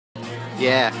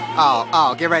Yeah.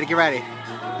 Oh, get ready, get ready.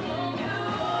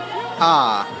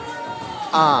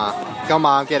 Go,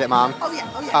 Mom, get it, Mom. Oh, yeah,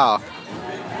 oh, yeah.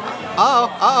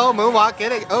 Oh, moonwalk,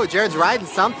 get it. Oh, Jared's riding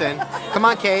something. Come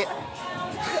on, Kate.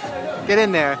 Get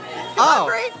in there.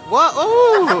 What?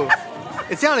 Ooh.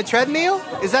 Is he on a treadmill?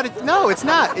 Is that a, no, it's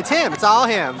not. It's him. It's all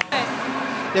him.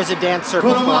 There's a dance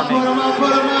circle forming.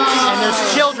 And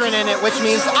there's children in it, which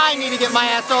means I need to get my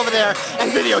ass over there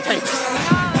and videotape it.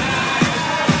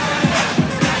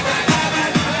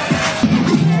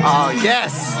 Oh,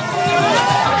 yes.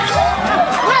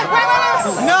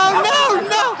 No.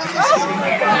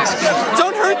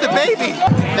 Don't hurt the baby.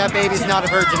 That baby's not a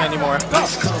virgin anymore.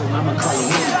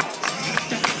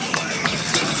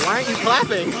 Why aren't you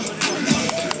clapping?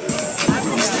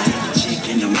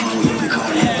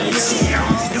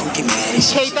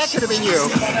 Kate, that could have been you.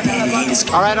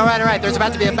 All right. There's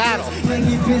about to be a battle.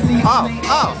 Oh.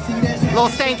 Little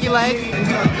stanky leg.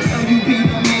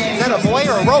 Is that a boy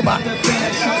or a robot?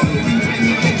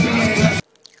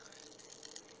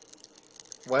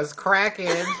 Was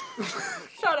cracking.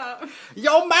 Shut up.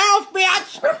 Your mouth,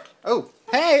 bitch! Oh,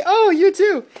 hey, you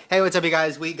too. Hey, what's up, you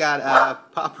guys? We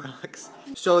got Pop Rocks.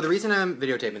 So the reason I'm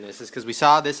videotaping this is because we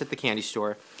saw this at the candy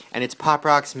store, and it's Pop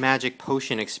Rocks Magic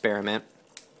Potion Experiment.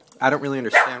 I don't really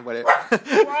understand what it...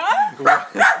 What?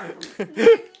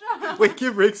 Wait,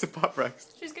 give Riggs some Pop Rocks.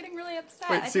 She's getting really upset.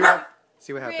 Wait, see what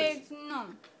happens. Riggs, no.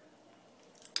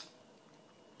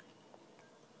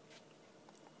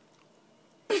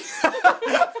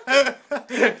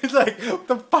 It's like, what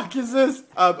the fuck is this?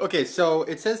 Okay, so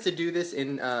it says to do this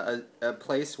in a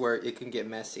place where it can get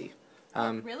messy.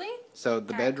 Really? So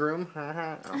the bedroom.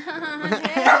 Let's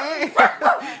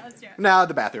do it. No,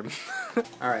 the bathroom.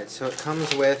 Alright, so it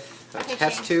comes with a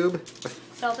test tube.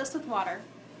 Fill this with water.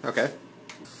 Okay.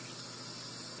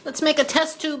 Let's make a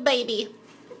test tube baby.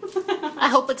 I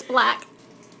hope it's black.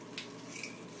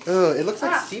 Oh, it looks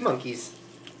like sea monkeys.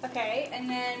 Okay, and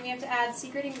then we have to add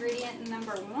secret ingredient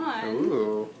number 1.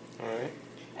 Ooh, alright.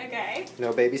 Okay.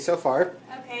 No baby so far.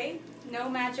 Okay. No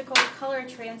magical color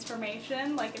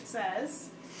transformation, like it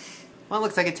says. Well, it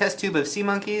looks like a test tube of sea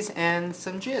monkeys and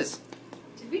some jizz.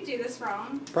 Did we do this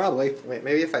wrong? Probably. Wait,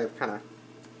 maybe if I kind of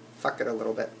fuck it a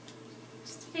little bit.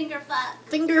 Just finger fuck.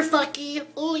 Finger fucky.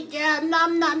 Oh yeah,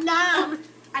 nom nom nom.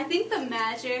 I think the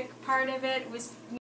magic part of it was